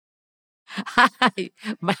Hi,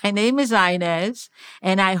 my name is Ines,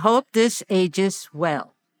 and I hope this ages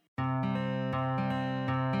well.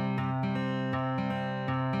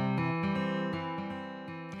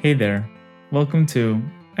 Hey there. Welcome to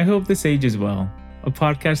I Hope This Ages Well, a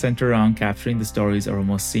podcast centered around capturing the stories of our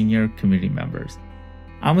most senior community members.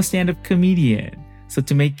 I'm a stand-up comedian, so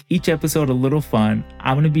to make each episode a little fun,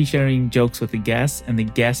 I'm going to be sharing jokes with the guests, and the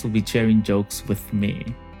guests will be sharing jokes with me.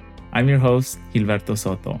 I'm your host, Gilberto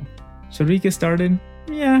Soto. Should we get started?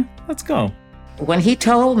 Yeah, let's go. When he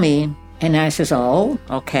told me, and I says, oh,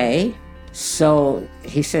 okay. So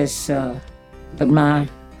he says, but Ma,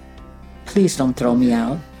 please don't throw me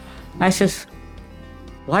out. I says,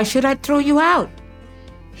 why should I throw you out?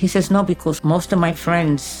 He says, no, because most of my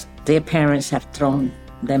friends, their parents have thrown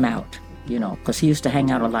them out, because he used to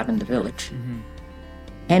hang out a lot in the village. Mm-hmm.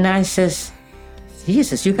 And I says,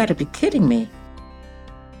 Jesus, you got to be kidding me.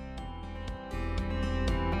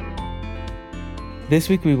 This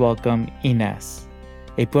week we welcome Ines,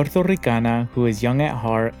 a Puerto Ricana who is young at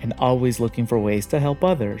heart and always looking for ways to help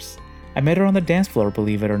others. I met her on the dance floor,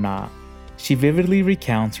 believe it or not. She vividly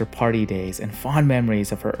recounts her party days and fond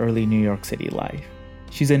memories of her early New York City life.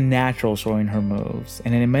 She's a natural showing her moves,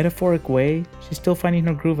 and in a metaphoric way, she's still finding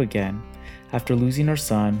her groove again after losing her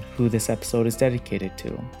son, who this episode is dedicated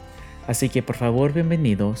to. Así que por favor,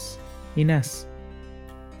 bienvenidos, Ines.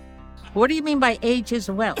 What do you mean by ages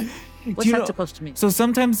well? What's that supposed to mean? So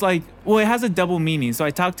sometimes it has a double meaning. So I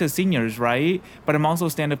talk to seniors, right? But I'm also a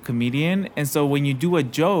stand-up comedian. And so when you do a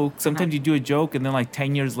joke, sometimes you do a joke and then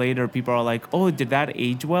 10 years later, people are like, oh, did that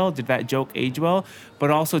age well? Did that joke age well? But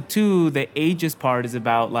also too, the ages part is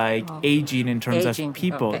about aging in terms of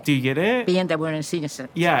people. Okay. Do you get it? Being that we're in a senior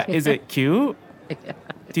center. Yeah. Is it cute?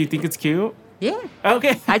 Do you think it's cute? Yeah.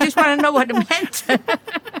 Okay. I just want to know what it meant.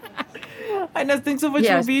 Ines, thanks so much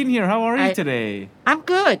for being here. How are you today? I'm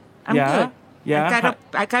good. I'm good. Yeah.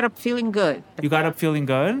 I got up feeling good. You got up feeling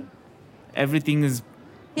good? Everything is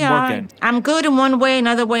working. I'm good in one way,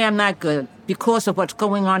 another way I'm not good because of what's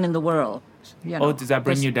going on in the world. Oh, does that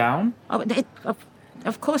bring you down? Oh,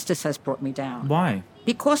 of course this has brought me down. Why?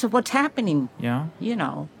 Because of what's happening. Yeah.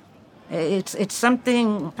 It's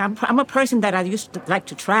something. I'm a person that I used to like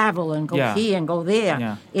to travel and go here and go there.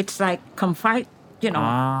 Yeah. It's like confide.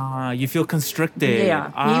 You feel constricted.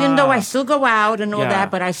 Yeah. Even though I still go out and all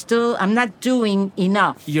that, but I'm not doing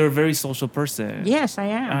enough. You're a very social person. Yes, I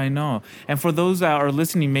am. I know. And for those that are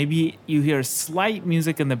listening, maybe you hear slight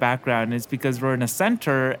music in the background. It's because we're in a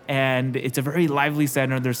center and it's a very lively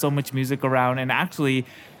center. There's so much music around. And actually,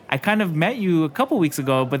 I kind of met you a couple weeks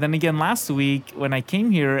ago, but then again last week when I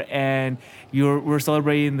came here and we're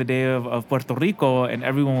celebrating the day of Puerto Rico and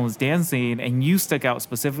everyone was dancing and you stuck out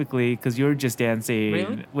specifically because you're just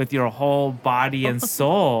dancing with your whole body and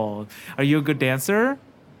soul. Are you a good dancer?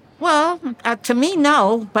 Well, to me,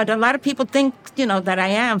 no, but a lot of people think, that I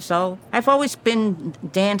am. So I've always been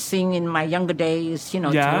dancing in my younger days, to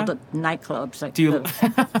all the nightclubs, like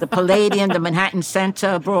the Palladium, the Manhattan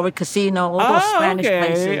Center, Broadway Casino, all those Spanish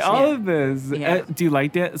places. All of this. Yeah. Do you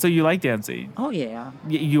like that? So you like dancing? Oh, yeah.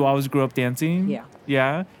 You always grew up dancing? Yeah.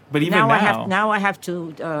 Yeah? But even now? I have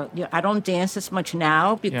to, I don't dance as much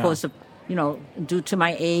now because of, due to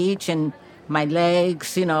my age and my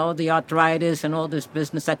legs, the arthritis and all this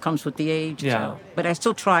business that comes with the age. Yeah. So, but I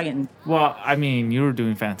still try and... Well, I mean, you were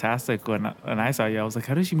doing fantastic when I saw you. I was like,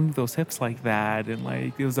 how does she move those hips like that? And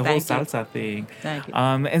it was a whole salsa thing. Thank you.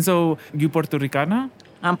 And so, you Puerto Ricana?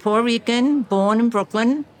 I'm Puerto Rican, born in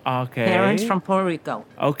Brooklyn. Okay. Parents from Puerto Rico.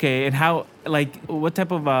 Okay. And how, what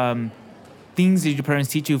type of things did your parents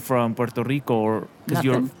teach you from Puerto Rico? Or,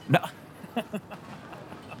 Nothing.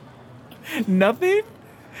 Nothing?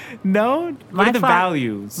 No? What are the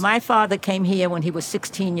values? My father came here when he was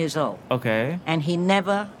 16 years old. Okay. And he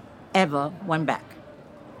never, ever went back.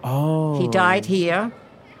 Oh. He died here.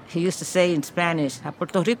 He used to say in Spanish, a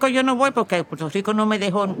Puerto Rico yo no voy porque Puerto Rico no me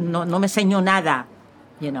enseñó nada.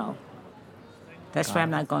 That's why I'm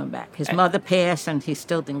not going back. His mother passed and he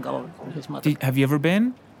still didn't go. His mother. Have you ever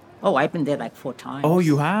been? Oh, I've been there 4 times. Oh,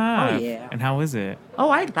 you have? Oh, yeah. And how is it?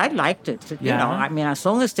 Oh, I liked it. As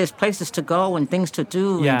long as there's places to go and things to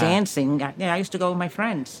do and dancing, I used to go with my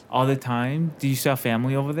friends. All the time? Do you still have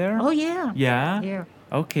family over there? Oh, yeah. Yeah? Yeah.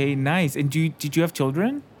 Okay, nice. And did you have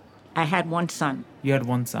children? I had one son. You had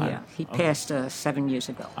one son? Yeah. He passed 7 years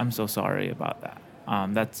ago. I'm so sorry about that.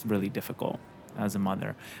 That's really difficult as a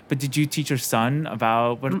mother. But did you teach your son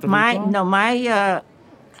about Puerto Rico? No,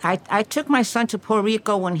 I took my son to Puerto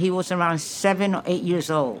Rico when he was around 7 or 8 years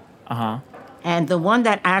old. Uh-huh. And the one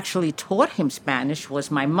that actually taught him Spanish was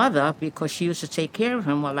my mother because she used to take care of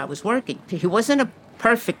him while I was working. He wasn't a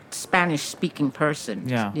perfect Spanish-speaking person,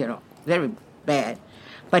 very bad.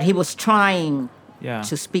 But he was trying Yeah.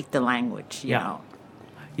 to speak the language, you Yeah. know.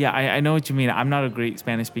 Yeah, I know what you mean. I'm not a great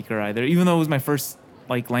Spanish speaker either, even though it was my first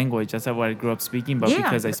language. That's what I grew up speaking, but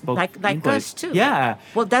because I spoke like English. us too. Yeah.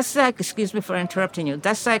 Well, that's like, excuse me for interrupting you.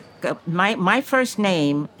 That's like my first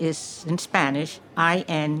name is in Spanish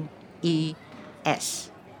Ines.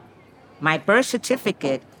 My birth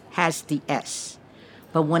certificate has the S,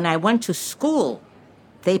 but when I went to school,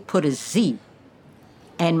 they put a Z,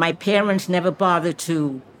 and my parents never bothered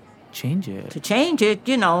to Change it. change it.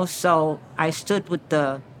 You know, so I stood with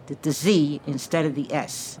the Z instead of the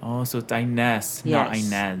S. Oh, so it's Ines, not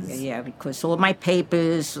Inez. Yeah, because all my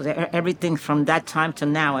papers, everything from that time to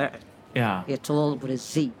now, Yeah. it's all with a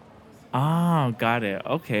Z. Oh, got it.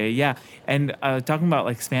 Okay, yeah. And talking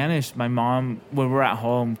about Spanish, my mom, when we're at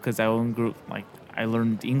home, because I only grew I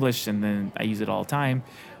learned English and then I use it all the time.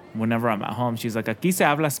 Whenever I'm at home, she's like, "Aquí se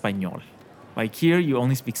habla español." Like here, you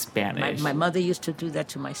only speak Spanish. My mother used to do that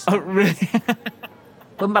to my son. Oh, really?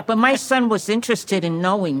 But my son was interested in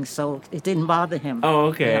knowing, so it didn't bother him. Oh,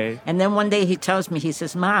 okay. You know? And then one day he tells me, he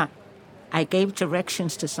says, "Ma, I gave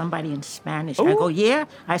directions to somebody in Spanish." I go, "Yeah?"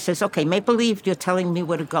 I says, "Okay, make believe you're telling me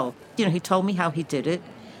where to go." You know, he told me how he did it.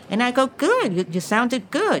 And I go, "Good, you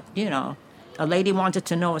sounded good." You know, a lady wanted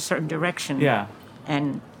to know a certain direction. Yeah.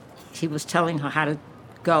 And he was telling her how to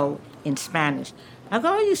go in Spanish. I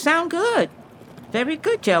go, "Oh, you sound good. Very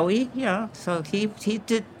good, Joey." You know, so he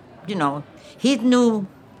did, you know, he knew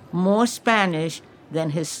more Spanish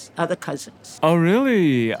than his other cousins. Oh,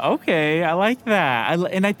 really? Okay, I like that.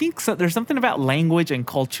 And I think there's something about language and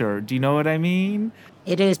culture. Do you know what I mean?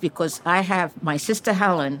 It is because I have my sister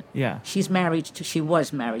Helen. Yeah. She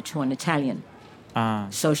was married to an Italian.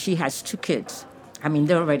 So she has 2 kids. I mean,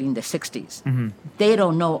 they're already in their 60s. Mm-hmm. They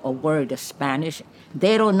don't know a word of Spanish.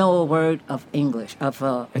 They don't know a word of English, of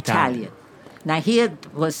Italian. Now, here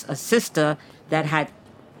was a sister that had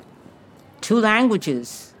 2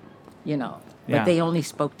 languages, you know, but Yeah. they only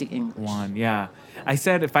spoke the English. One, yeah. I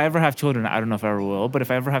said if I ever have children, I don't know if I ever will, but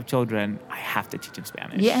if I ever have children, I have to teach them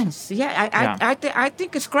Spanish. Yes, yeah, I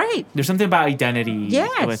think it's great. There's something about identity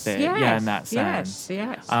Yes, with it. yes, Yeah, in that sense.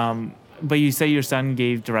 Yes. But you say your son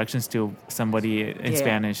gave directions to somebody in Yeah.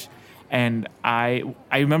 Spanish. And I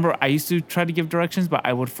remember I used to try to give directions, but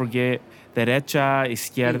I would forget derecha,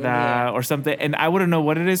 izquierda, Yeah. or something. And I wouldn't know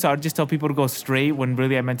what it is, so I'd just tell people to go straight when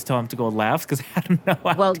really I meant to tell them to go left because I had no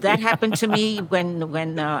idea. Well, that happened to me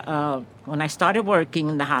when I started working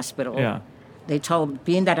in the hospital. Yeah. They told,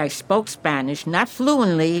 being that I spoke Spanish, not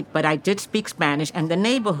fluently, but I did speak Spanish, and the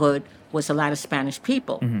neighborhood was a lot of Spanish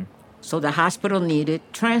people. Mm-hmm. So the hospital needed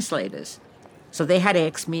translators. So they had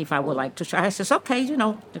asked me if I would like to try. I says, okay, you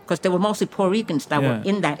know, because they were mostly Puerto Ricans that were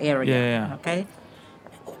in that area. Yeah. Okay.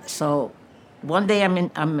 So one day I'm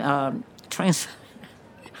translating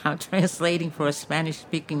for a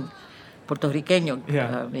Spanish-speaking Puerto Riqueño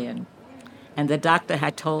man, and the doctor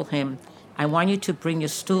had told him, "I want you to bring your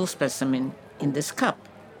stool specimen in this cup."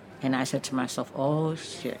 And I said to myself, "Oh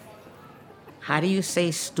shit, how do you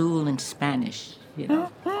say stool in Spanish?" You know.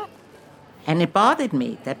 And it bothered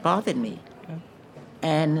me. That bothered me.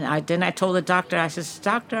 And then I told the doctor, I says,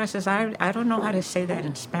 "Doctor, I don't know how to say that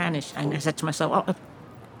in Spanish." And I said to myself, "Oh."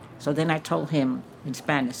 So then I told him in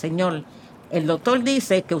Spanish, "Señor, el doctor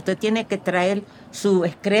dice que usted tiene que traer su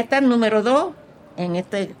excreta número 2 en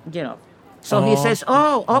este, you know." So he says,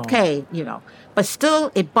 "Oh, okay," you know. But still,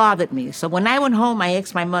 it bothered me. So when I went home, I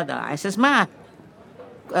asked my mother, I says, "Ma,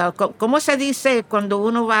 ¿cómo se dice cuando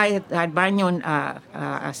uno va al baño a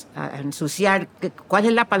ensuciar? ¿Cuál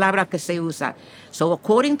es la palabra que se usa?" So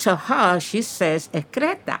according to her, she says,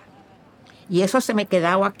 excreta. Y eso se me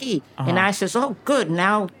quedaba aquí. And I says, "Oh, good.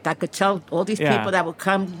 Now I could tell all these people that would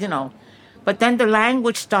come, you know." But then the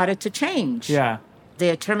language started to change. Yeah.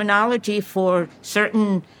 The terminology for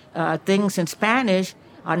certain things in Spanish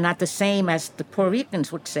are not the same as the Puerto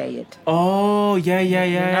Ricans would say it. Oh, yeah.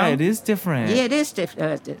 know? It is different. Yeah, it is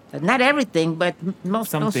different. Not everything, but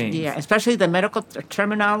most things. Yeah, especially the medical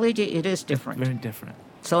terminology, it is different. Very different.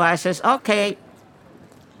 So I says, "Okay,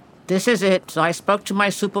 this is it." So I spoke to my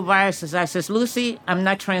supervisors. I says, "Lucy, I'm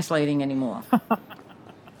not translating anymore."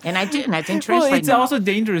 And I didn't. I didn't translate. Well, it's also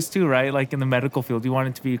dangerous too, right? Like in the medical field, you want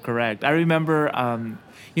it to be correct. I remember,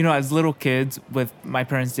 as little kids, with my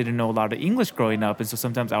parents didn't know a lot of English growing up, and so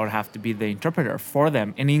sometimes I would have to be the interpreter for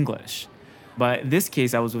them in English. But in this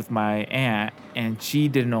case, I was with my aunt, and she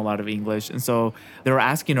didn't know a lot of English, and so they were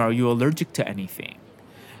asking her, "Are you allergic to anything?"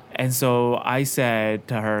 And so I said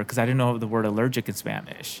to her, because I didn't know the word allergic in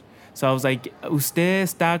Spanish. So I was like, "Usted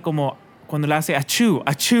está como cuando le hace achú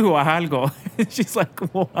a algo, she's like,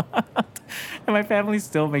 what? And my family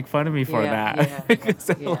still make fun of me for that. Because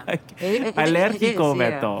they're like, alérgico,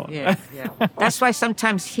 Beto. Yeah. That's why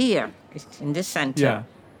sometimes here, in this center, Yeah.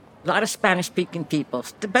 a lot of Spanish-speaking people,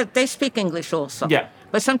 but they speak English also. Yeah.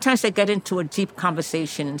 But sometimes they get into a deep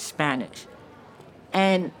conversation in Spanish.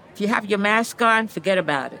 And if you have your mask on, forget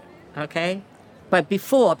about it, okay? But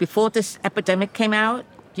before this epidemic came out,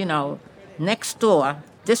 next door,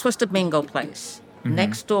 this was the bingo place. Mm-hmm.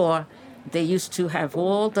 Next door, they used to have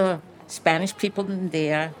all the Spanish people in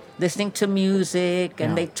there listening to music,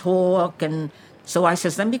 and they talk. And so I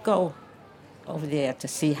says, let me go over there to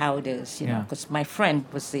see how it is, because my friend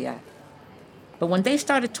was there. But when they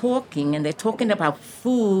started talking, and they're talking about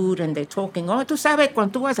food, and they're talking, tú sabes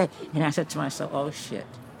cuando tú vas a... And I said to myself, oh, shit.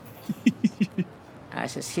 I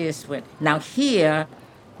says, here's what... Now, here,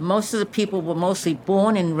 most of the people were mostly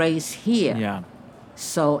born and raised here. Yeah.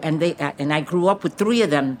 So, and I grew up with 3 of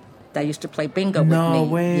them that used to play bingo with me. No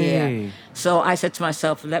way. Yeah. So I said to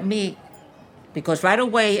myself, because right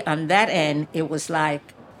away on that end, it was like,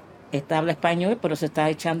 esta habla español, pero se está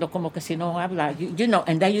echando como que si no habla.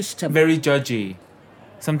 And that used to... Very judgy.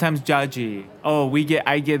 Sometimes judgy. Oh,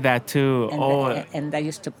 I get that too. And that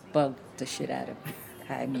used to bug the shit out of me.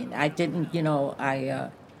 I mean, I didn't,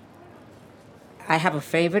 I have a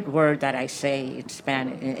favorite word that I say in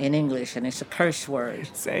Spanish, in English, and it's a curse word.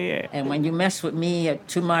 Say it. And when you mess with me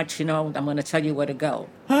too much, I'm going to tell you where to go.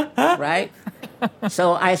 Right?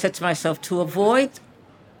 So I said to myself, to avoid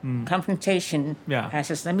confrontation, I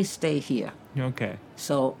said, let me stay here. Okay.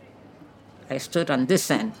 So I stood on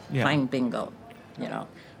this end playing bingo,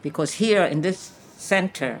 because here in this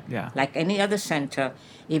center, like any other center,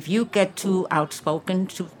 if you get too outspoken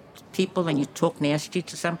to people and you talk nasty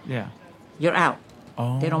to them, you're out.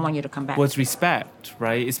 Oh. They don't want you to come back. Well, it's respect,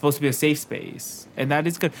 right? It's supposed to be a safe space. And that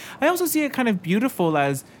is good. I also see it kind of beautiful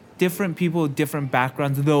as different people, different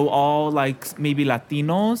backgrounds, though all like maybe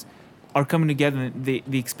Latinos are coming together. The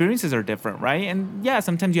experiences are different, right? And yeah,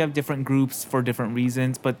 sometimes you have different groups for different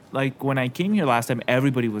reasons. But like when I came here last time,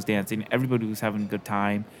 everybody was dancing. Everybody was having a good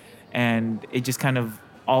time. And it just kind of,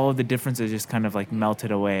 all of the differences just kind of like melted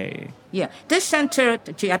away. Yeah. This center,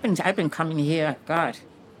 I've been coming here, God,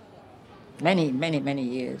 many, many, many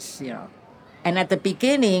years, And at the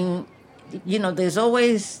beginning, there's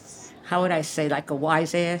always, how would I say, like a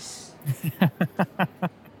wise ass.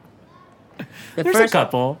 There's a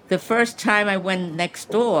couple. The first time I went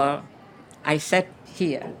next door, I sat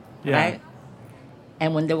here, right?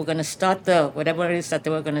 And when they were going to start whatever it is that they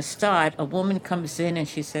were going to start, a woman comes in and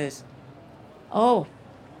she says, oh,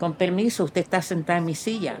 con permiso, usted está sentada en mi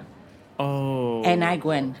silla. Oh. And I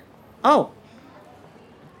went, oh,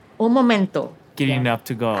 un momento. Getting up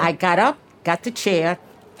to go. I got up, got the chair,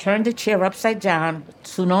 turned the chair upside down.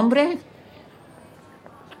 Su nombre?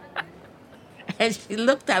 And she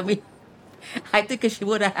looked at me. I think if she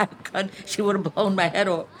would have had a gun, she would have blown my head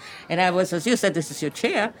off. And I was, as you said, this is your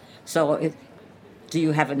chair. So do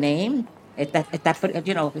you have a name? Is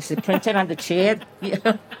it printed on the chair?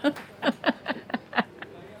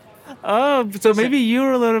 Oh, so maybe you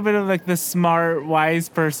were a little bit of like the smart, wise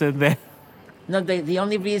person then. No, the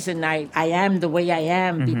only reason I am the way I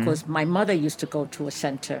am because my mother used to go to a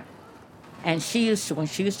center. And when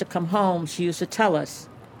she used to come home, she used to tell us,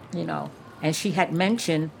 and she had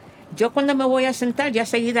mentioned, yo cuando me voy a sentar, ya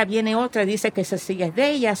seguida viene otra, dice que esa silla es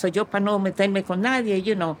de ella, so yo para no meterme con nadie,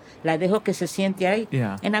 la dejo que se siente ahí.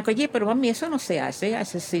 Yeah. And I go, yeah, pero mami, eso no se hace.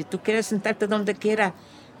 Hace si tú quieres sentarte donde quiera,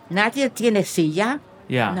 nadie tiene silla,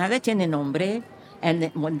 nadie tiene nombre.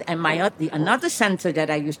 And another center that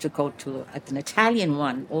I used to go to, an Italian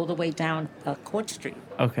one, all the way down Court Street.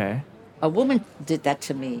 Okay. A woman did that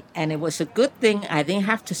to me, and it was a good thing. I didn't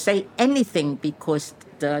have to say anything because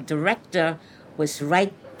the director was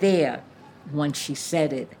right there when she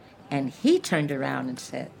said it. And he turned around and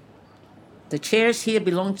said, the chairs here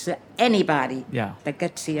belong to anybody that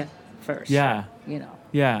gets here first. Yeah.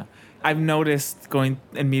 Yeah. I've noticed going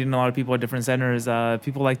and meeting a lot of people at different centers,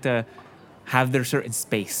 people like to have their certain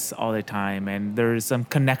space all the time and there's some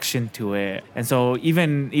connection to it. And so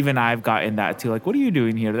even I've gotten that too. Like, what are you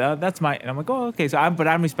doing here? That's my... And I'm like, oh, okay. But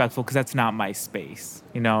I'm respectful because that's not my space,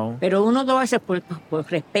 Pero uno lo hace por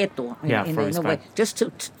respeto. For respect. Way, just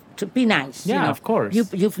to be nice. Yeah, of course.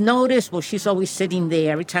 You've noticed, well, she's always sitting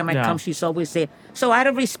there. Every time I come, she's always there. So out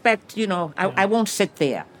of respect, I won't sit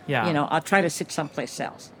there. Yeah. I'll try to sit someplace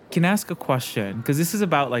else. Can I ask a question? Because this is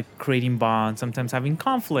about like creating bonds, sometimes having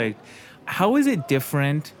conflict. How is it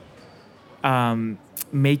different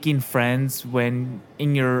making friends when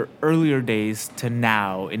in your earlier days to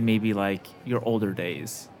now in maybe like your older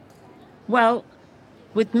days? Well,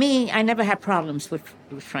 with me, I never had problems with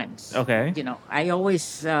friends. Okay. You know, I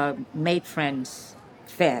always made friends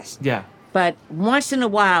fast. Yeah. But once in a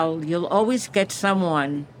while, you'll always get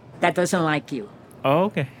someone that doesn't like you. Oh,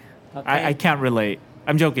 okay. Okay. I can't relate.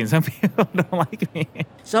 I'm joking. Some people don't like me.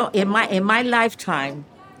 So in my lifetime,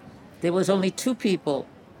 there was only two people,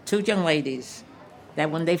 two young ladies, that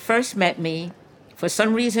when they first met me, for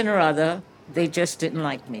some reason or other, they just didn't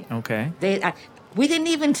like me. Okay. We didn't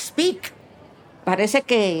even speak. Parece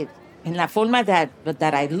que en la forma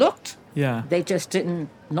that I looked, Yeah. they just didn't,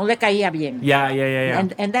 no le caía bien. Yeah.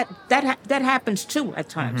 And that happens too at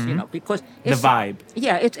times, you know, because The vibe.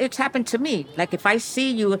 Yeah, it's happened to me. Like if I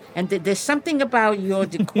see you and there's something about your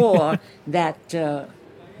decor that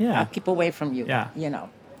I'll keep away from you. Yeah. You know,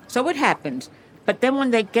 so it happens. But then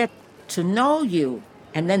when they get to know you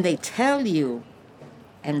and then they tell you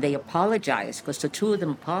and they apologize, because the two of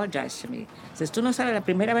them apologized to me. Says, tú no sabes, la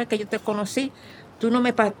primera vez que yo te conocí, tú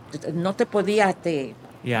no te podías te...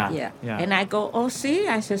 Yeah. And I go, oh, see?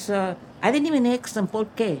 I says, I didn't even ask them por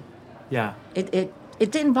qué. Yeah. It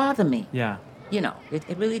didn't bother me. Yeah. You know, it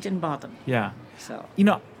really didn't bother me. Yeah. So. You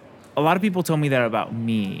know, a lot of people tell me that about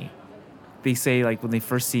me. They say, like, when they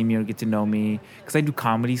first see me or get to know me, because I do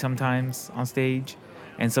comedy sometimes on stage,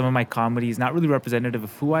 and some of my comedy is not really representative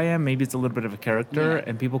of who I am. Maybe it's a little bit of a character,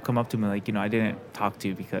 and people come up to me like, you know, I didn't talk to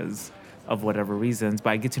you because of whatever reasons,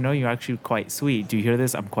 but I get to know you're actually quite sweet. Do you hear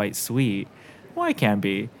this? I'm quite sweet. Well, I can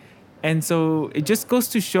be. And so it just goes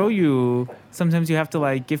to show you sometimes you have to,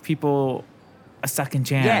 like, give people a second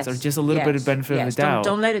chance or just a little bit of benefit of the doubt.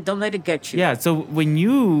 Don't let it get you. Yeah. So when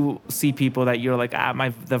you see people that you're like,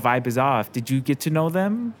 the vibe is off, did you get to know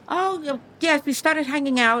them? Oh, yes. We started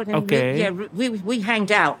hanging out. And Okay. we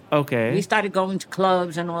hanged out. Okay. We started going to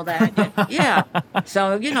clubs and all that. Yeah.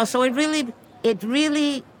 So, you know, so it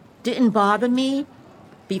really didn't bother me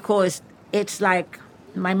because it's like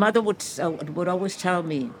my mother would always tell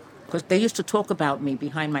me, because they used to talk about me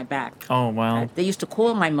behind my back. Oh, well. They used to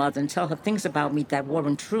call my mother and tell her things about me that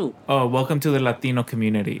weren't true. Oh, welcome to the Latino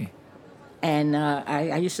community. And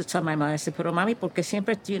I used to tell my mother, I said, pero mami, ¿por qué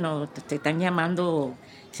siempre, you know, te están llamando?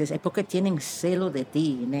 Dices, es porque tienen celo de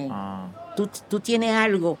ti, Ines. Tú tienes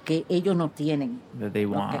algo que ellos no tienen. That they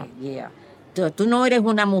want. Okay, yeah. Tú no eres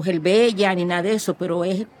una mujer bella ni nada de eso, pero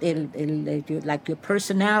es like your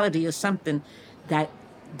personality or something that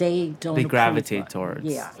they gravitate towards.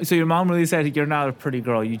 Yeah. So your mom really said you're not a pretty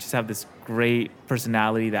girl. You just have this great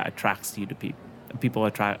personality that attracts you to people. People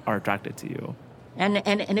are attracted to you. And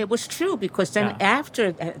it was true because then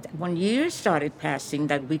after when years started passing,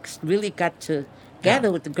 that we really got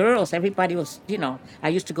together with the girls. Everybody was, you know, I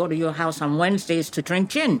used to go to your house on Wednesdays to drink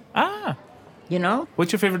gin. Ah. You know.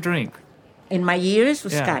 What's your favorite drink? In my years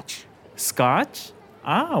was Scotch. Scotch?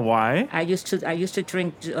 Ah, why? I used to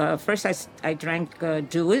drink. First, I drank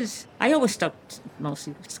Dewar's. I always stuck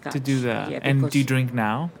mostly with Scotch. To do that. Yeah, and do you drink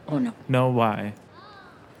now? Oh, no. No, why?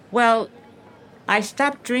 Well, I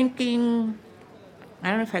stopped drinking. I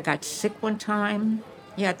don't know if I got sick one time.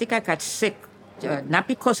 Yeah, I think I got sick. Not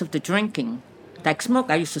because of the drinking. Like smoke,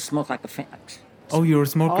 I used to smoke like a fan. Oh, you're a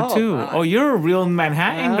smoker too. God. Oh, you're a real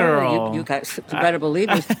Manhattan girl. You better believe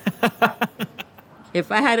it. If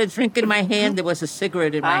I had a drink in my hand, there was a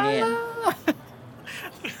cigarette in my hand.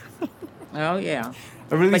 Oh, yeah.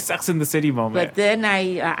 A really Sex in the City moment. But then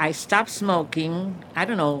I stopped smoking. I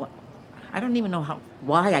don't know. I don't even know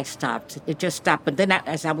why I stopped. It just stopped. But then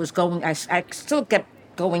as I was going, I still kept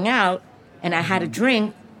going out, and I had a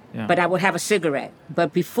drink, but I would have a cigarette.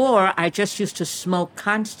 But before, I just used to smoke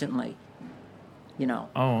constantly. You know.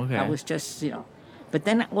 Oh, okay. I was just, you know. But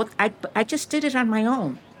then I just did it on my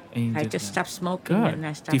own. I just stopped smoking. Good. And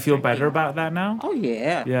I stopped Do you feel drinking. better about that now? Oh,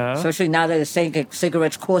 yeah. Yeah. Especially now that they're saying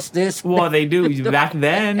cigarettes cost this. Well, they do. Back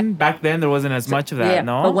then, there wasn't as much of that,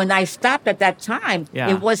 no? But when I stopped at that time,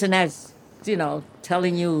 Yeah. it wasn't as, you know,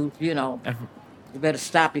 telling you, you know, you better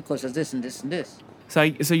stop because of this and this and this. So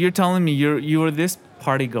you're telling me you were this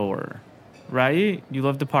party goer, right? You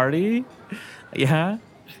love to party? Yeah?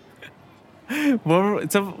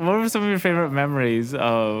 What were some of your favorite memories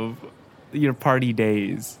of your party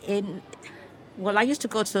days? Well, I used to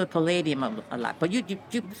go to the Palladium a lot, but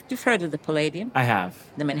you've heard of the Palladium? I have.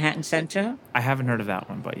 The Manhattan Center? I haven't heard of that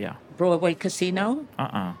one, but yeah. Broadway Casino?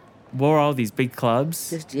 What were all these big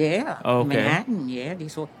clubs? Yeah. Oh, okay. Manhattan, yeah.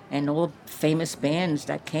 These were, and all famous bands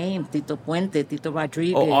that came. Tito Puente, Tito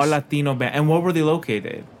Rodriguez. Oh, all Latino band. And where were they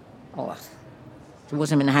located? Oh, it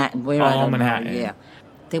wasn't Manhattan. Where I don't Manhattan. know. Yeah.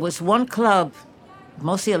 There was one club,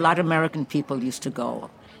 mostly a lot of American people used to go.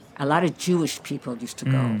 A lot of Jewish people used to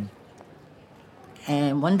go.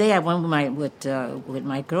 And one day I went with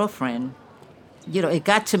my girlfriend, it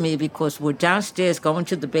got to me because we're downstairs going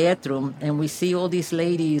to the bathroom and we see all these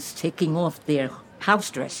ladies taking off their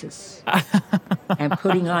house dresses and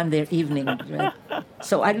putting on their evening dress.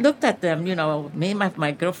 So I looked at them, me and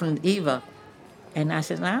my girlfriend Eva, and I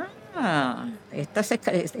said, estas se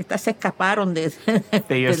escaparon de...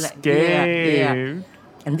 They escaped. Yeah.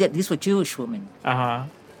 And these were Jewish women. Uh-huh.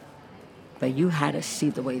 But you had to see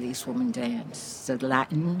the way these women dance. The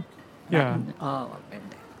Latin. Yeah. Oh,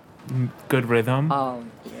 good rhythm. oh,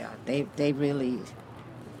 yeah. They really,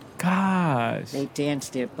 Gosh. they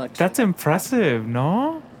danced their butts. That's impressive,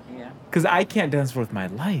 no? Yeah. Because I can't dance worth my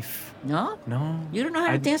life. No? No. You don't know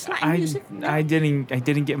how to dance Latin music? No? I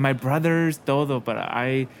didn't get my brothers todo, but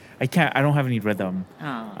I can't. I don't have any rhythm.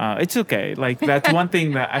 Oh. It's okay. Like that's one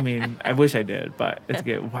thing that I wish I did, but it's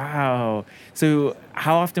okay. Wow. So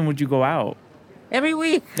how often would you go out? Every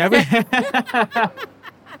week.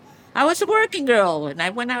 I was a working girl, and I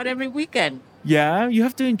went out every weekend. Yeah, you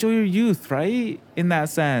have to enjoy your youth, right? In that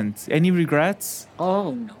sense. Any regrets?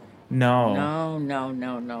 Oh, no. No.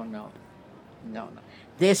 No.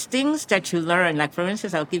 There's things that you learn. Like, for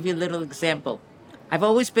instance, I'll give you a little example. I've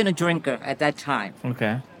always been a drinker at that time.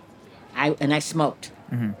 Okay. I smoked.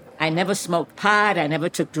 Mm-hmm. I never smoked pot. I never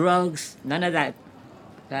took drugs. None of that.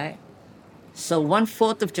 Right? So one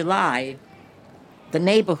 4th of July, the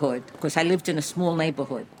neighborhood, because I lived in a small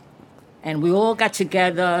neighborhood, and we all got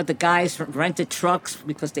together. The guys rented trucks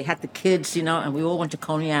because they had the kids, and we all went to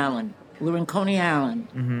Coney Island. We were in Coney Island.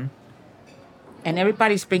 Mm-hmm. And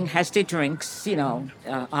everybody's has their drinks,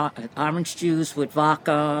 orange juice with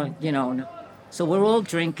vodka, So we're all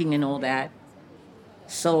drinking and all that.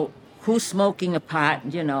 So who's smoking a pot,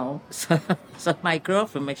 So my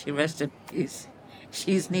girlfriend, may she rest in peace,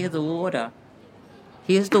 she's near the water.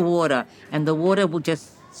 Here's the water. And the water will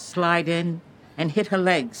just slide in and hit her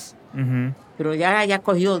legs. Mm-hmm. Pero ya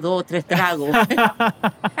cogió 2 o 3 tragos.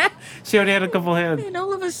 She already had a couple hits. And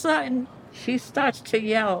all of a sudden, she starts to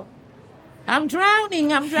yell, I'm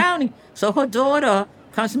drowning. So her daughter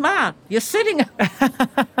comes, Ma, you're sitting.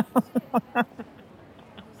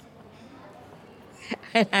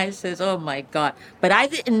 And I says, oh, my God. But I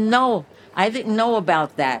didn't know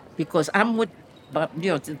about that because I'm with,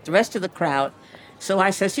 the rest of the crowd. So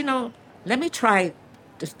I says, let me try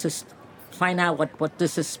to find out what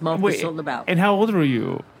this smoke is all about. And how old were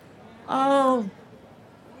you? Oh,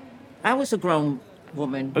 I was a grown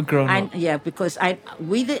woman. A grown woman. Yeah, because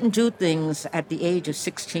we didn't do things at the age of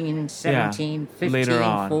 16, 17, 15, later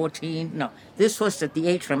on. 14. No, this was at the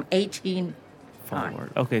age from 18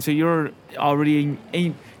 forward. Okay, so you're already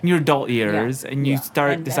in your adult years, and you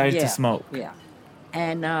decided to smoke. Yeah,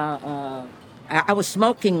 and I was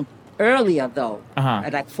smoking earlier though,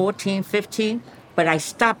 at like 14, 15. But I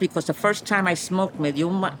stopped because the first time I smoked, I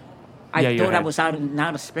thought I was out in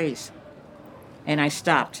outer space. And I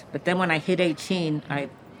stopped. But then when I hit 18, I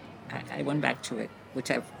went back to it,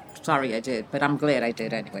 which I did, but I'm glad I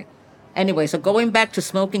did anyway. Anyway, so going back to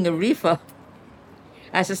smoking a reefer,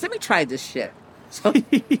 I said, let me try this shit. So,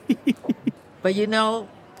 but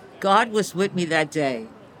God was with me that day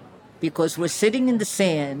because we're sitting in the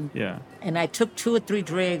sand. Yeah. And I took 2 or 3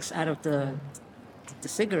 drags out of the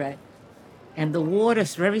cigarette. And the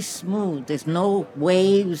water's very smooth. There's no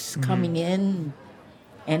waves coming in.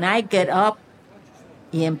 And I get up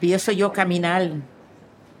y empiezo yo a caminar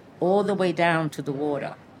all the way down to the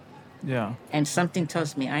water. Yeah. And something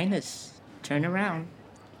tells me, Ines, turn around.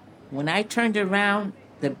 When I turned around,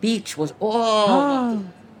 the beach was all...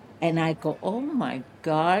 And I go, oh, my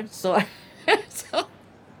God. So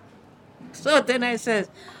then I says,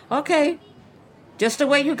 okay, just the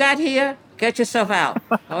way you got here, get yourself out,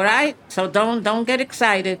 all right? So don't get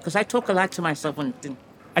excited, because I talk a lot to myself.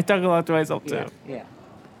 I talk a lot to myself, too. Yeah.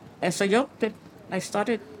 And so I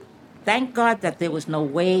started, thank God that there was no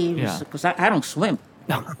waves, because I don't swim.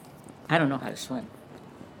 I don't know how to swim.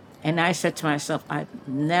 And I said to myself, I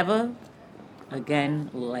never again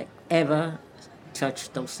will I ever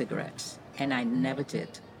touch those cigarettes. And I never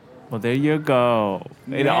did. Well, there you go.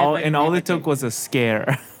 All it took was a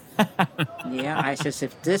scare. Yeah, I says,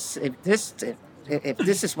 if this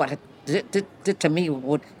is what it did to me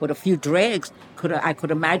with a few drags, I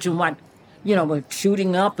could imagine what,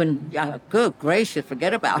 shooting up and good gracious,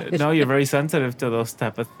 forget about it. No, you're very sensitive to those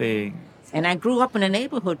type of things. And I grew up in a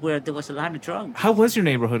neighborhood where there was a lot of drugs. How was your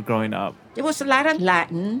neighborhood growing up? There was a lot of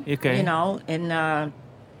Latin, okay. And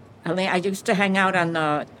I used to hang out on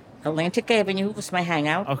Atlantic Avenue was my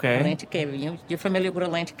hangout. Okay. Atlantic Avenue. You're familiar with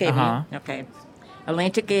Atlantic Avenue? Uh-huh. Okay.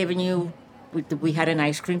 Atlantic Avenue, we had an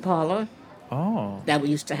ice cream parlor. Oh. That we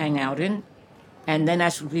used to hang out in. And then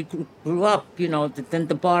as we grew up, then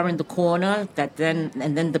the bar in the corner,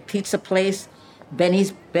 and then the pizza place.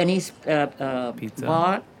 Benny's Pizza.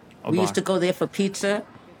 bar. A We bar. used to go there for pizza,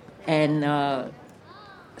 and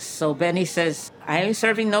so Benny says, "I ain't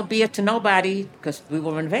serving no beer to nobody," because we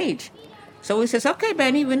were of age. So he says, "Okay,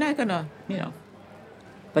 Benny, we're not gonna, you know."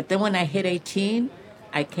 But then when I hit 18,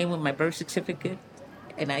 I came with my birth certificate,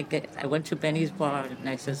 and I went to Benny's bar, and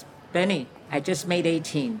I says, "Benny, I just made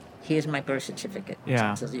 18. Here's my birth certificate,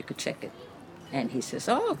 Yeah. so you could check it." And he says,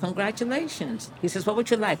 "Oh, congratulations." He says, "What would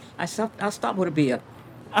you like?" I'll start with a beer."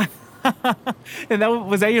 And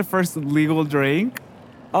was that your first legal drink?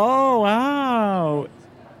 Oh, wow.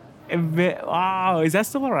 Wow. Is that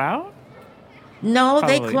still around? No,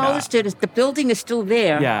 they Probably closed not. it. The building is still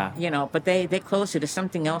there. Yeah. You know, but they closed it. It's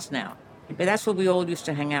something else now. But that's where we all used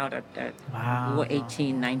to hang out at. We were Wow.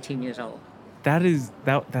 18, 19 years old.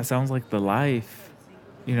 That sounds like the life,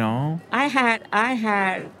 you know? I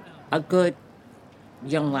had a good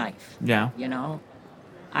young life. Yeah. You know,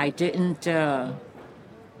 I didn't.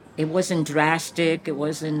 It wasn't drastic. It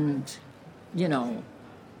wasn't. You know,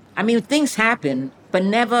 I mean, things happen, but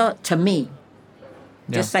never to me.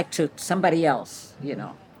 Just like to somebody else. You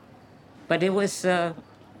know, but it was. I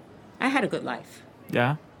had a good life.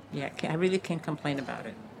 Yeah. Yeah, I really can't complain about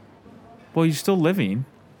it. Well, you're still living.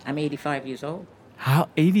 I'm 85 years old. How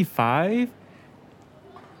 85?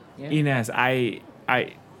 Yeah. Ines, I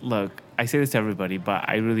look, I say this to everybody, but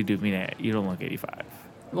I really do mean it. You don't look 85.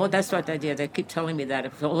 Well, that's what they keep telling me that.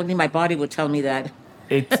 If only my body would tell me that.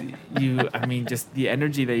 It's you. I mean, just the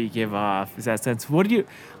energy that you give off is that sense. What do you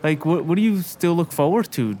like? What do you still look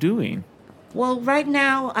forward to doing? Well, right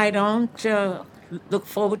now, I don't look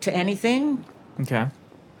forward to anything. Okay.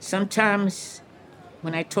 Sometimes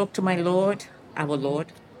when I talk to my Lord, our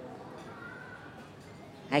Lord,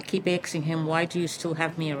 I keep asking him, "Why do you still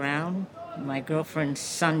have me around?" My girlfriend's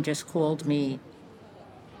son just called me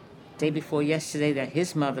day before yesterday that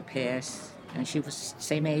his mother passed, and she was the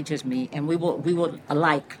same age as me, and we were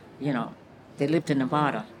alike, you know. They lived in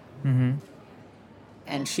Nevada. Mm-hmm.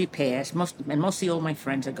 And she passed. Mostly all my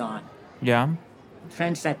friends are gone. Yeah.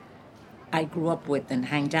 Friends that I grew up with and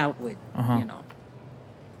hanged out with, you know.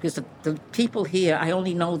 Because the people here, I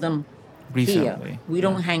only know them Recently. here. We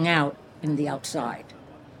don't hang out in the outside.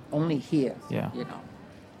 Only here. Yeah. You know.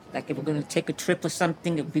 Like if we're going to take a trip or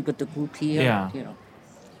something, it would be with the group here. Yeah. You know.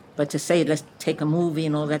 But to say, let's take a movie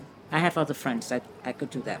and all that, I have other friends that I could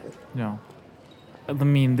do that with. No. I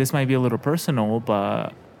mean, this might be a little personal,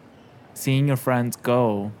 but seeing your friends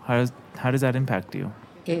go, how does that impact you?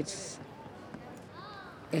 It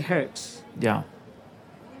hurts. Yeah.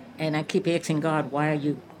 And I keep asking God, why are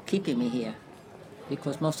you keeping me here?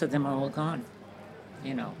 Because most of them are all gone,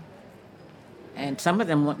 you know. And some of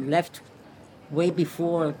them left way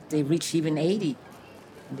before they reached even 80,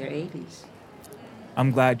 in their 80s.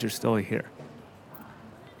 I'm glad you're still here.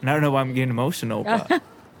 And I don't know why I'm getting emotional, but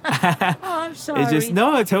Oh, I'm sorry. it's just,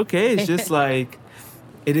 no, it's okay. It's just like,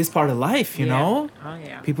 it is part of life, you know? Oh,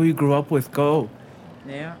 yeah. People you grew up with go.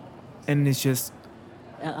 Yeah. And it's just,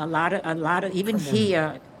 A lot of, even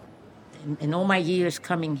here, in all my years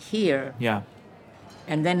coming here, yeah.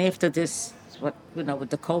 and then after this, with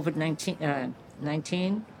the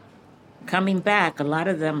COVID-19, coming back, a lot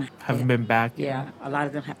of them Haven't been back. Yeah, a lot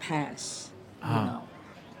of them have passed, you know.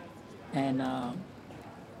 And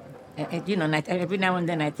you know, and every now and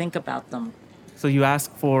then I think about them. So you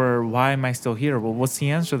ask for, why am I still here? Well, what's the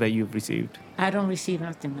answer that you've received? I don't receive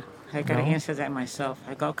nothing. I got to No? answer that myself.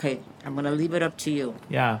 I go, okay, I'm going to leave it up to you.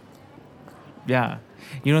 Yeah. Yeah.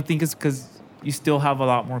 You don't think it's because you still have a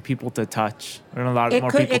lot more people to touch and a lot more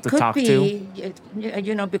people to talk to?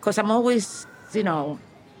 You know, because I'm always, you know,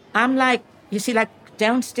 I'm like, you see, like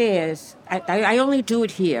downstairs, I only do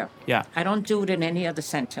it here. Yeah. I don't do it in any other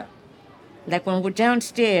center. Like when we're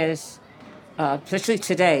downstairs, especially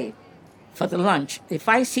today, for the lunch, if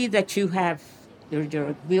I see that you have your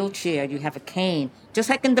wheelchair, you have a cane, just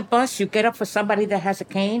like in the bus, you get up for somebody that has a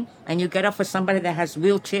cane and you get up for somebody that has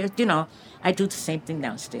wheelchair, you know, I do the same thing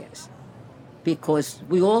downstairs. Because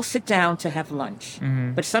we all sit down to have lunch.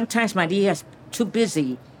 Mm-hmm. But sometimes Maria's too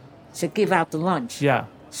busy to give out the lunch. Yeah.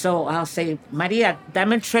 So I'll say, Maria,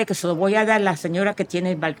 dame el tray que se lo voy a dar la señora que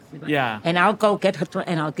tiene el Yeah. And I'll go get her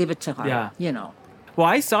and I'll give it to her. Yeah. You know. Well,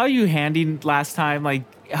 I saw you last time, like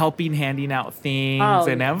handing out things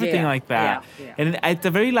and everything like that. Yeah. And it's a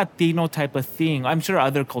very Latino type of thing. I'm sure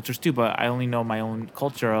other cultures too, but I only know my own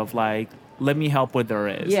culture of like, let me help where there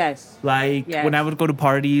is. Yes. Like Yes. when I would go to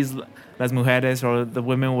parties, las mujeres or the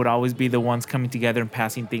women would always be the ones coming together and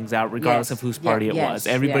passing things out, regardless Yes. of whose party it was. Yes.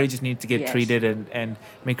 Everybody Yes. just needs to get Yes. treated and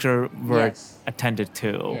make sure we're Yes. attended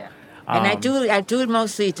to. Yeah. And I do it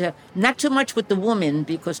mostly to, not too much with the woman,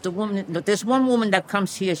 because the woman, there's one woman that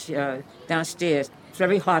comes here downstairs. It's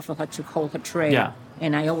very hard for her to hold her tray. Yeah.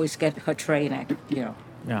 And I always get her tray, and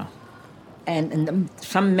Yeah. And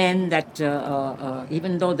some men that,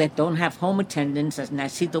 even though they don't have home attendants, and I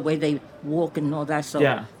see the way they walk and all that, so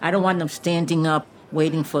Yeah. I don't want them standing up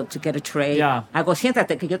waiting to get a tray. Yeah. I go,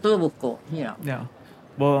 siéntate, que yo te lo busco, Yeah.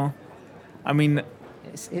 Well, I mean,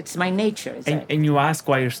 It's my nature. and you ask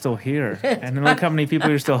why you're still here. And look how many people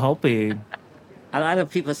you're still helping. A lot of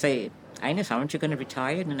people say, Ines, aren't you going to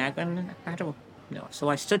retire? And I don't know. So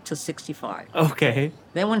I stood till 65. Okay.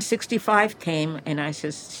 Then when 65 came, and I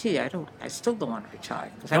said, I still don't want to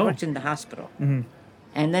retire, because I worked in the hospital. Mm-hmm.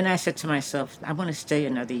 And then I said to myself, I want to stay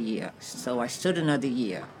another year. So I stood another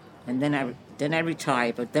year. And then I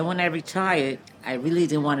retired. But then when I retired, I really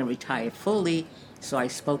didn't want to retire fully. So I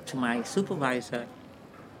spoke to my supervisor,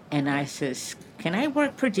 and I says, can I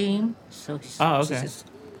work per diem? So she says,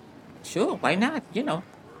 sure, why not?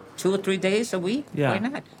 2 or 3 days a week, why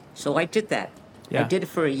not? So I did that. Yeah. I did it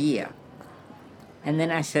for a year. And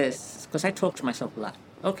then I says, because I talk to myself a lot,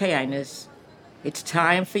 okay, Ines, it's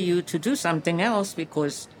time for you to do something else,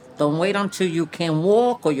 because don't wait until you can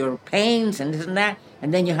walk or your pains and this and that,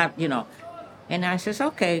 and then you have, And I says,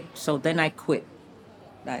 okay. So then I quit.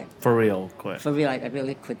 For real, quit. For real, I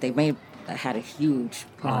really quit. I had a huge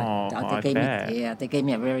part. They gave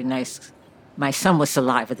me a very nice. My son was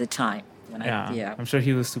alive at the time. I'm sure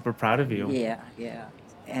he was super proud of you. Yeah.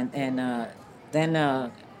 And then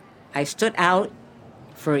I stood out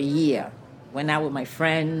for a year. Went out with my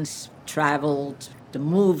friends, traveled, the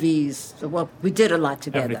movies. Well, we did a lot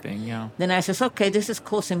together. Everything, yeah. Then I says, okay, this is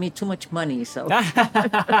costing me too much money. So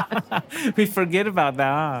we forget about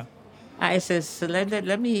that. I says, so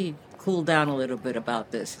let me cool down a little bit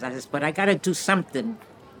about this. I says, but I got to do something.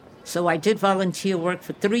 So I did volunteer work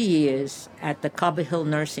for 3 years at the Cobble Hill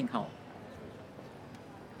Nursing Home.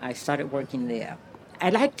 I started working there. I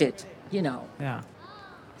liked it, Yeah.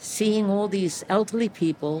 seeing all these elderly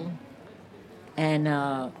people. And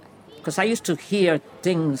because I used to hear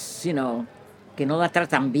things, que no la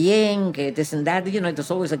tratan bien, que this and that.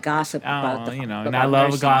 There's always a gossip about the and I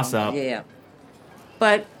love gossip. Home. Yeah.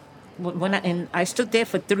 But when I stood there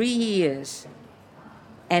for 3 years,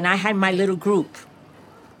 and I had my little group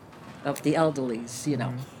of the elderlies,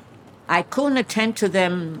 I couldn't attend to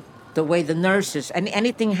them the way the nurses, and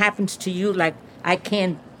anything happens to you, like I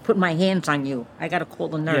can't put my hands on you. I got to call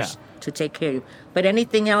the nurse to take care of you. But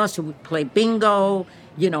anything else, we play bingo,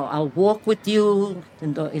 I'll walk with you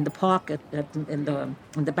in the park, in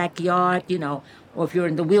the backyard, or if you're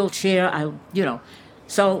in the wheelchair,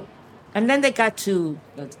 So, and then they got to,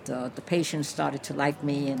 the patients started to like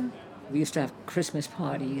me, and we used to have Christmas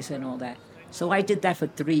parties and all that. So I did that for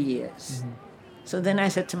 3 years. Mm-hmm. So then I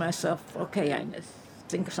said to myself, okay, I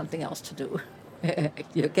think of something else to do.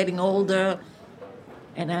 You're getting older.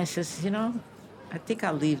 And I says, I think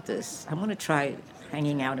I'll leave this. I'm going to try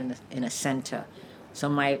hanging out in a center. So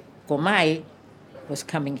my Komai was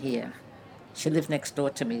coming here. She lived next door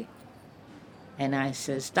to me. And I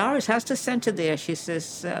says, Doris, how's the center there? She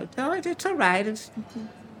says, oh, it's all right.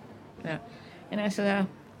 And I said,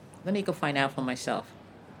 let me go find out for myself.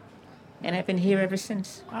 And I've been here ever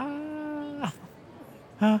since.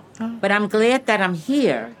 But I'm glad that I'm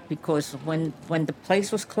here, because when the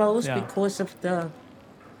place was closed because of the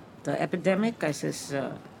epidemic, I says,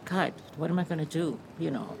 God, what am I going to do?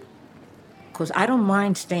 Because I don't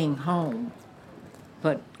mind staying home,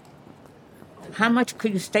 but how much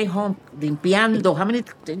could you stay home limpiando? How many,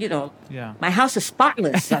 Yeah. My house is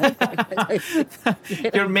spotless.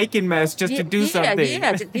 You're making mess just to do something.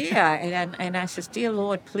 Yeah. And I says, dear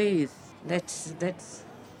Lord, please, let's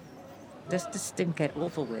this thing get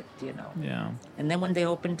over with, Yeah. And then when they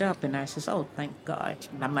opened up, and I says, oh, thank God.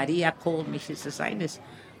 My Maria called me. She says, Ines,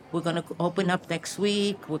 we're going to open up next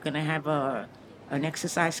week. We're going to have an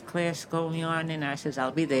exercise class going on. And I says,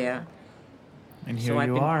 I'll be there. And here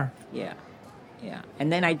you are. Yeah.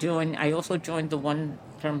 And then I also joined the one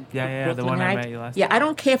from the Brooklyn one I Heights. met you last Yeah, I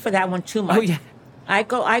don't care for that one too much. Oh, yeah. I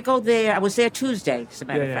go there. I was there Tuesday, as a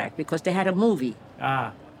matter of fact, because they had a movie.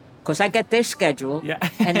 Because I get their schedule,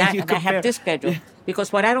 and I have this schedule.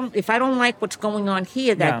 Because if I don't like what's going on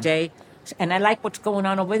here that day, and I like what's going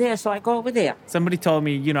on over there, so I go over there. Somebody told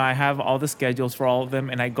me, I have all the schedules for all of them,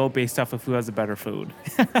 and I go based off of who has the better food.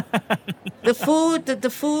 The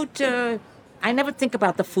food. I never think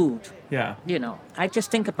about the food. Yeah. I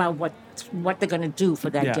just think about what they're going to do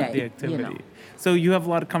for that day. The activity. So you have a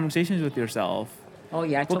lot of conversations with yourself. Oh,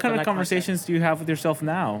 yeah. What kind of conversations do you have with yourself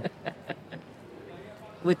now?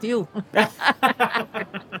 With you.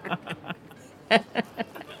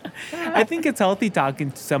 I think it's healthy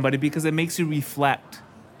talking to somebody because it makes you reflect.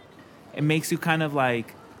 It makes you kind of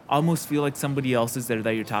like almost feel like somebody else is there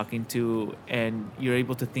that you're talking to, and you're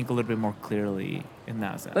able to think a little bit more clearly in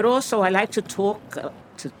that sense. But also, I like to talk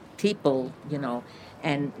to people,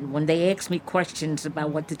 and when they ask me questions about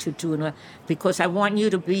what did you do, because I want you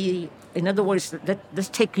to be, in other words, let's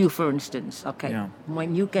take you for instance, okay? Yeah.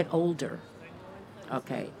 When you get older,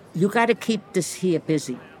 okay, you got to keep this here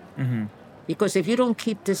busy. Mm-hmm. Because if you don't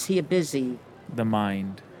keep this here busy, The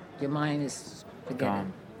mind. your mind is forget it.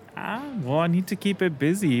 Gone. Well, I need to keep it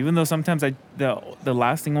busy, even though sometimes the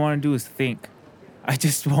last thing I want to do is think. I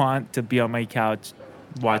just want to be on my couch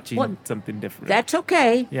watching something different. That's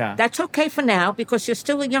okay. Yeah. That's okay for now because you're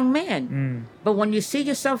still a young man. But when you see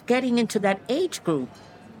yourself getting into that age group,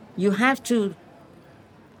 you have to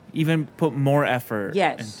Even put more effort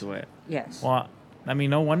Yes. into it. Yes. Well, I mean,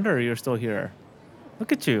 no wonder you're still here.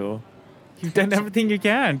 Look at you. You've done everything you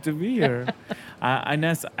can to be here.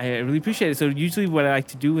 Ines, I really appreciate it. So usually what I like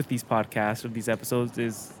to do with these podcasts or these episodes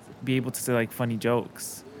is be able to say like funny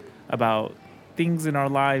jokes about things in our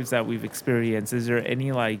lives that we've experienced. Is there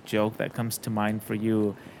any like joke that comes to mind for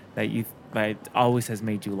you that always has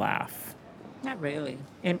made you laugh? Not really.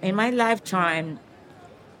 In my lifetime,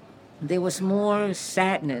 there was more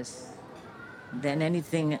sadness than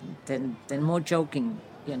anything, than more joking,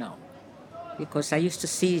 because I used to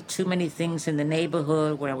see too many things in the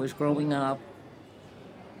neighborhood where I was growing up.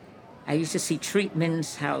 I used to see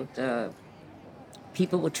treatments, how the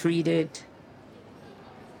people were treated,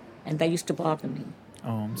 and that used to bother me.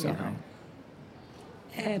 Oh, I'm sorry.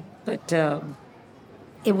 But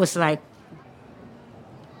it was like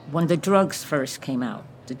when the drugs first came out,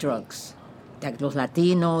 the drugs. Like los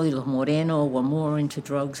Latinos, los Morenos were more into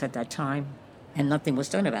drugs at that time, and nothing was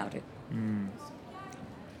done about it.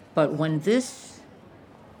 But when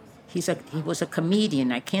he was a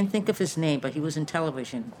comedian. I can't think of his name, but he was in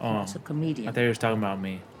television. He was a comedian. I thought you were talking about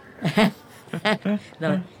me.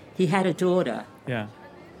 No, he had a daughter, Yeah.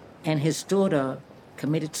 and his daughter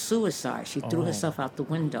committed suicide. She threw herself out the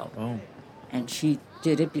window. Oh. And she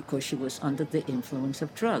did it because she was under the influence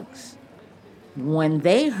of drugs. When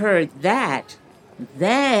they heard that,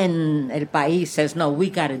 then El País says, no, we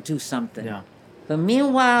got to do something. Yeah. But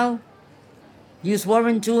meanwhile, you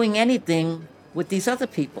weren't doing anything with these other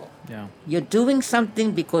people. Yeah. You're doing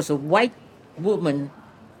something because a white woman.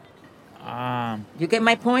 You get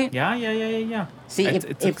my point? Yeah. See, It's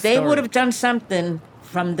a if they story. would have done something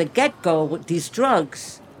from the get-go with these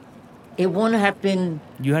drugs, it wouldn't have been.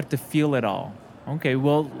 You had to feel it all. Okay,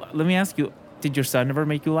 well, let me ask you, did your son ever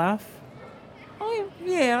make you laugh? Oh,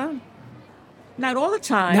 yeah. Not all the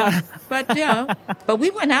time, but yeah. But we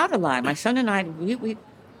went out a lot. My son and I,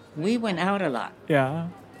 we went out a lot. Yeah.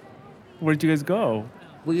 Where'd you guys go?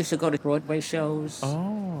 We used to go to Broadway shows.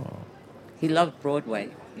 Oh. He loved Broadway,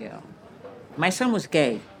 yeah. My son was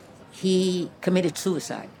gay. He committed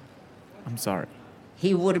suicide. I'm sorry.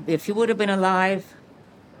 If he would have been alive,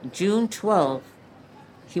 June 12th,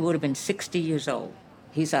 he would have been 60 years old.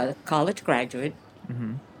 He's a college graduate.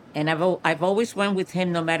 Mm-hmm. And I've always went with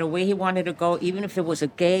him no matter where he wanted to go, even if it was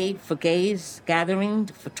for gays gathering,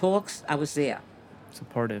 for talks, I was there.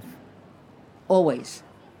 Supportive. Always.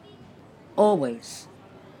 Always.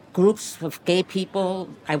 Groups of gay people.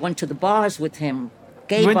 I went to the bars with him.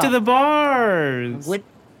 You went to the bars! With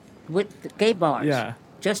the gay bars. Yeah.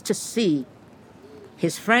 Just to see.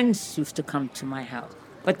 His friends used to come to my house.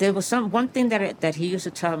 But there was one thing that he used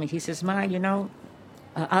to tell me. He says, Ma,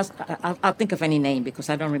 I'll think of any name because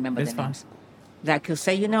I don't remember It's the fine. names. Like he'll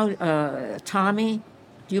say, Tommy,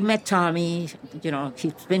 you met Tommy,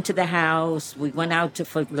 he's been to the house, we went out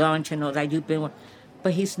for lunch and all that,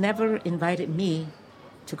 but he's never invited me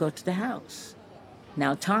to go to the house.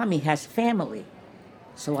 Now Tommy has family.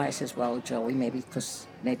 So I says, well, Joey, maybe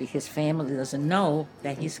his family doesn't know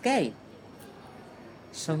that he's gay.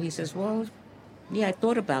 So he says, well, yeah, I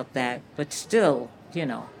thought about that, but still,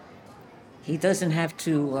 he doesn't have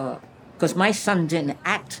to, because my son didn't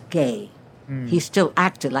act gay. He still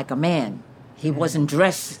acted like a man. He wasn't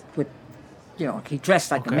dressed with, he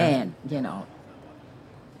dressed like a man,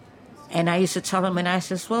 And I used to tell him, and I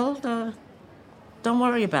says, well, don't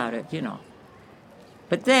worry about it,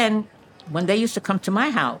 But then, when they used to come to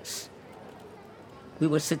my house, we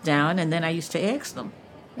would sit down, and then I used to ask them.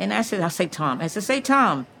 And I'll say,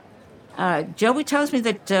 Tom, Joey tells me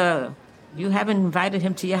that you haven't invited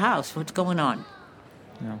him to your house. What's going on?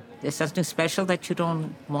 No. There's something special that you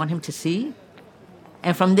don't want him to see?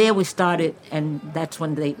 And from there we started, and that's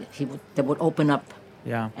when they would open up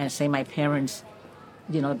and say, my parents,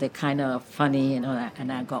 they're kind of funny and all that.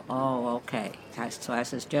 And I go, oh, okay. So I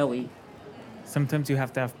says, Joey. Sometimes you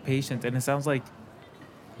have to have patience. And it sounds like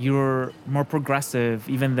you're more progressive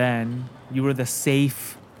even then. You were the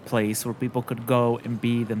safe place where people could go and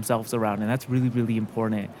be themselves around. And that's really, really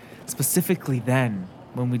important. Specifically then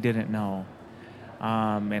when we didn't know.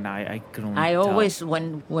 And I could only I tell. always,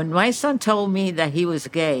 when my son told me that he was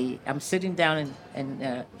gay, I'm sitting down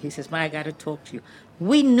and he says, "Ma, I got to talk to you."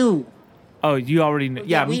 We knew. Oh, you already know.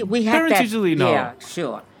 Yeah, we had parents that, usually know. Yeah,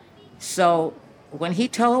 sure. So when he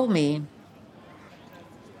told me,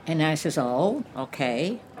 and I says, "Oh,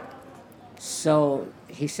 okay." So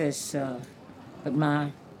he says, "But Ma,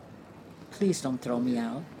 please don't throw me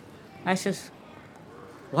out." I says,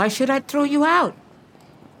 "Why should I throw you out?"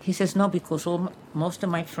 He says, "No, because most of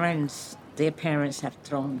my friends, their parents have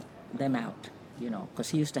thrown them out, because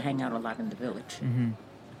he used to hang out a lot in the village." Mm-hmm.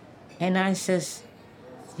 And I says,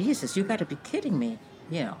 "Jesus, you got to be kidding me,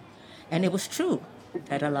 And it was true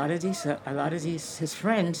that a lot of these his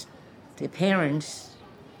friends, their parents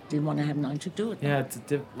didn't want to have nothing to do with them. Yeah, it's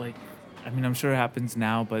I'm sure it happens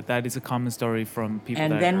now, but that is a common story from people.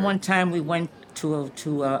 And that then are, one time we went to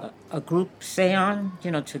a group seance,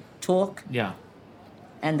 to talk. Yeah.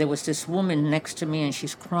 And there was this woman next to me, and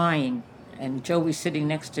she's crying. And Joey's sitting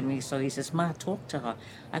next to me, so he says, "Ma, talk to her."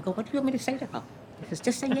 I go, "What do you want me to say to her?" He says,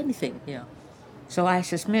 "Just say anything, So I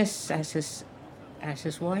says, "Miss," I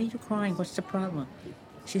says, "why are you crying? What's the problem?"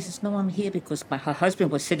 She says, "No, I'm here because her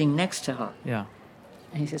husband was sitting next to her." Yeah.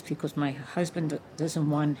 And he says, "Because my husband doesn't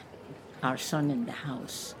want our son in the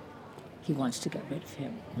house. He wants to get rid of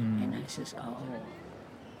him." And I says, "Oh."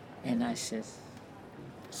 And I says,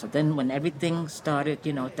 so then when everything started,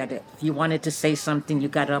 that if you wanted to say something, you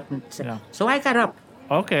got up and said. Yeah. So I got up.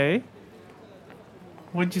 Okay.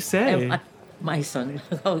 What'd you say? And my son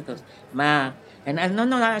goes, "Ma." And I, no,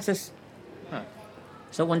 I just.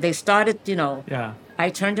 So when they started, Yeah. I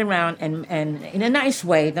turned around and in a nice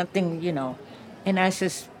way, nothing, and I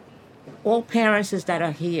says, "All parents that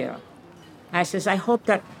are here," I says, "I hope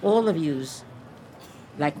that all of yous,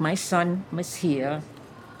 like my son was here,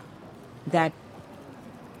 that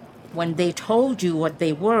when they told you what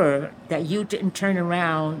they were, that you didn't turn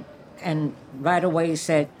around and right away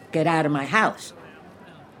said, 'Get out of my house.'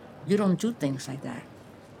 You don't do things like that.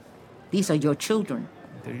 These are your children."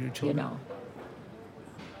 They're your children.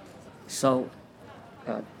 So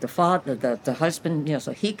the father, the husband,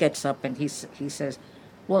 so he gets up and he says,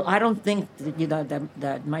 "Well, I don't think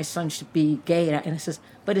that my son should be gay." And I says,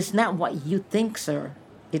 "But it's not what you think, sir.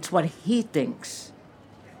 It's what he thinks."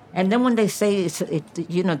 And then when they say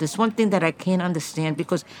there's one thing that I can't understand,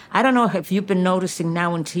 because I don't know if you've been noticing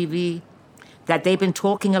now on TV that they've been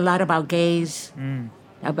talking a lot about gays,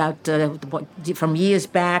 about from years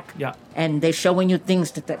back. Yeah. And they're showing you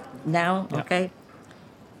things that now, Yeah. okay?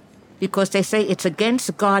 Because they say it's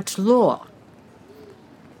against God's law.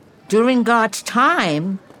 During God's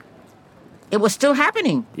time, it was still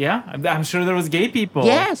happening. Yeah, I'm sure there was gay people.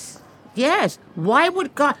 Yes. Why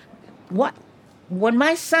would God? What? When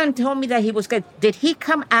my son told me that he was gay, did he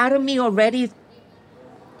come out of me already,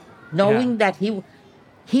 knowing that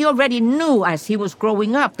he already knew as he was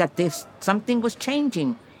growing up that something was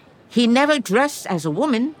changing? He never dressed as a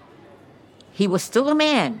woman. He was still a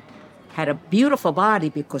man. Had a beautiful body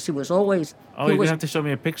because he was always. Oh, you're gonna have to show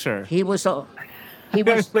me a picture. He was.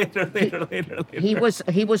 later.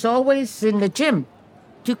 He was always in the gym.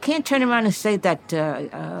 You can't turn around and say that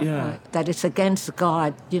that it's against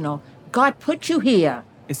God. God put you here.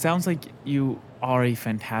 It sounds like you are a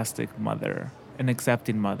fantastic mother, an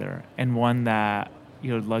accepting mother, and one that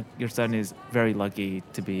your son is very lucky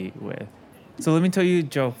to be with. So let me tell you a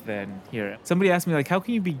joke then here. Somebody asked me, how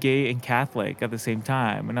can you be gay and Catholic at the same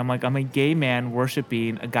time? And I'm like, I'm a gay man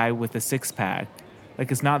worshiping a guy with a six-pack.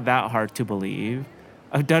 It's not that hard to believe.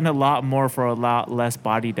 I've done a lot more for a lot less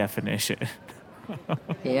body definition.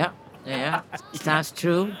 Yeah. Sounds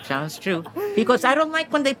true. Because I don't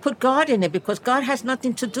like when they put God in it, because God has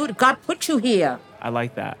nothing to do with it. God put you here. I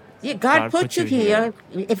like that. Yeah, God put you here.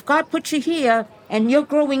 If God put you here and you're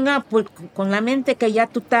growing up con la mente que ya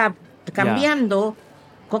tú estás cambiando,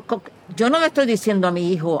 yo no le estoy diciendo a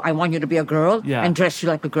mi hijo, I want you to be a girl and dress you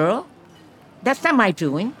like a girl. That's not my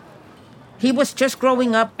doing. He was just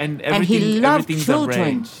growing up and he loved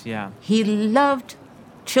children. Yeah. He loved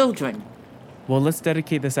children. Well, let's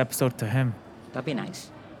dedicate this episode to him. That'd be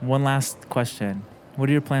nice. One last question. What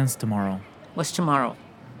are your plans tomorrow? What's tomorrow?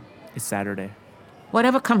 It's Saturday.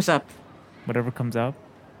 Whatever comes up. Whatever comes up?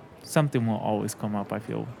 Something will always come up, I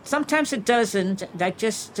feel. Sometimes it doesn't. I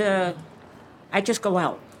just go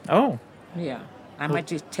out. Oh. Yeah. I might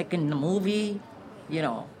just take in the movie,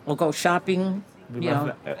 or go shopping,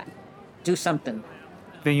 do something.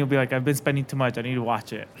 Then you'll be like, I've been spending too much. I need to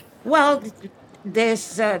watch it. Well,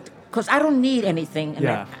 there's, because I don't need anything. And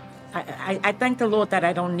Yeah. I thank the Lord that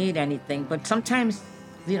I don't need anything. But sometimes,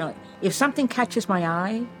 if something catches my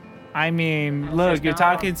eye. I mean, look, you're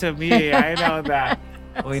talking to me. I know that.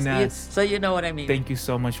 Oh, Ines, So you know what I mean. thank you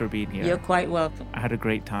so much for being here. You're quite welcome. I had a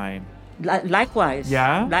great time. Likewise.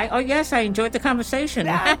 Yeah? Oh, yes, I enjoyed the conversation.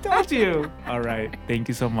 I told you. All right. Thank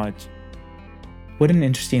you so much. What an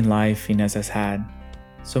interesting life Ines has had.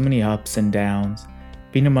 So many ups and downs.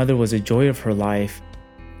 Being a mother was a joy of her life,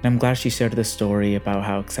 and I'm glad she shared the story about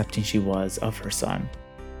how accepting she was of her son.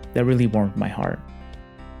 That really warmed my heart.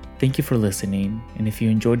 Thank you for listening, and if you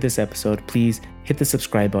enjoyed this episode, please hit the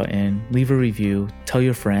subscribe button, leave a review, tell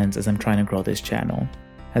your friends as I'm trying to grow this channel.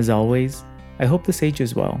 As always, I hope this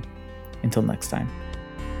ages well. Until next time.